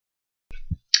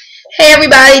Hey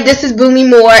everybody, this is Bunmi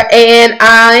Moore, and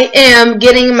I am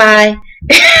getting my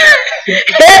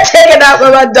hair taken out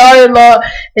by my daughter-in-law,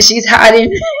 and she's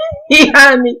hiding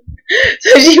behind me,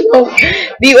 so she won't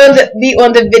be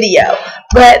on the video.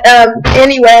 But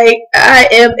anyway, I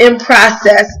am in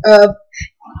process of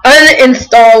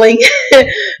uninstalling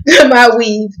my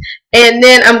weave, and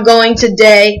then I'm going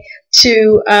today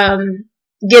to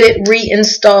get it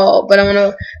reinstalled. But I'm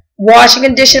gonna wash and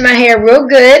condition my hair real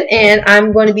good, and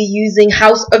I'm going to be using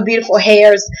House of Beautiful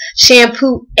Hair's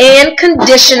shampoo and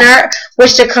conditioner,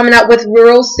 which they're coming out with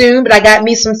real soon. But I got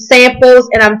me some samples,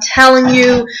 and I'm telling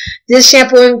you, this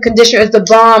shampoo and conditioner is the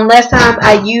bomb. Last time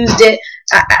I used it,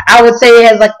 I would say it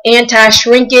has like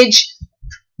anti-shrinkage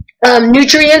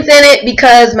nutrients in it,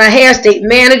 because my hair stayed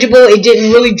manageable. It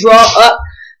didn't really draw up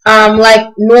like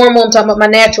normal. I'm talking about my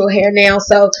natural hair now.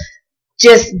 So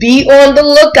just be on the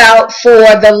lookout for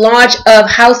the launch of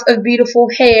House of Beautiful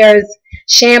Hair's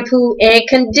shampoo and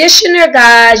conditioner,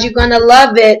 guys. You're going to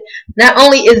love it. Not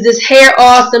only is this hair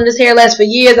awesome, this hair lasts for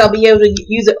years. I'll be able to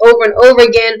use it over and over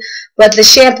again. But the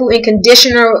shampoo and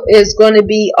conditioner is going to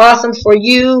be awesome for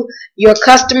you, your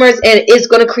customers, and it's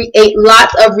going to create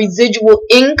lots of residual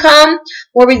income,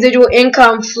 more residual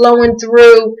income flowing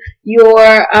through your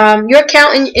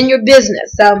account in your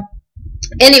business. So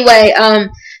anyway,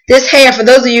 this hair, for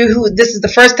those of you who this is the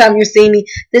first time you're seeing me,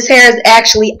 this hair is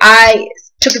actually, I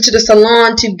took it to the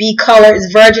salon to be colored.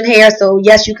 It's virgin hair, so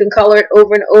yes, you can color it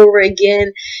over and over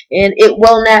again, and it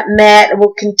will not matte. It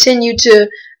will continue to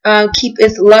keep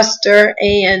its luster.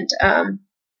 And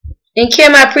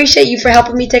Kim, I appreciate you for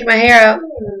helping me take my hair out.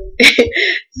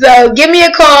 So give me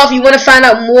a call if you want to find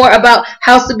out more about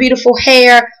House of Beautiful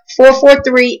Hair.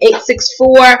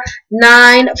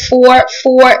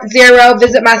 443-864-9440.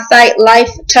 Visit my site,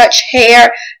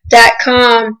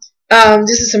 lifetouchhair.com.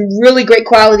 This is some really great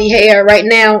quality hair. Right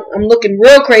now, I'm looking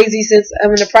real crazy since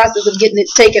I'm in the process of getting it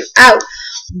taken out.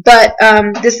 But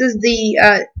this is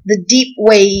the deep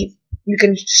wave. You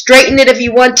can straighten it if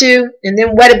you want to, and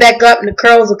then wet it back up, and the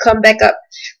curls will come back up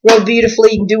real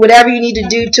beautifully. You can do whatever you need to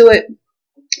do to it.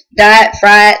 Dye it,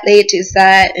 fry it, lay it to the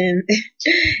side, and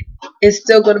it's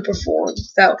still going to perform.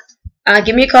 So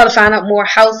give me a call to find out more.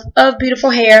 House of Beautiful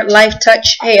Hair,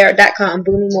 lifetouchhair.com.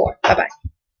 Bunmi Moore. Bye-bye.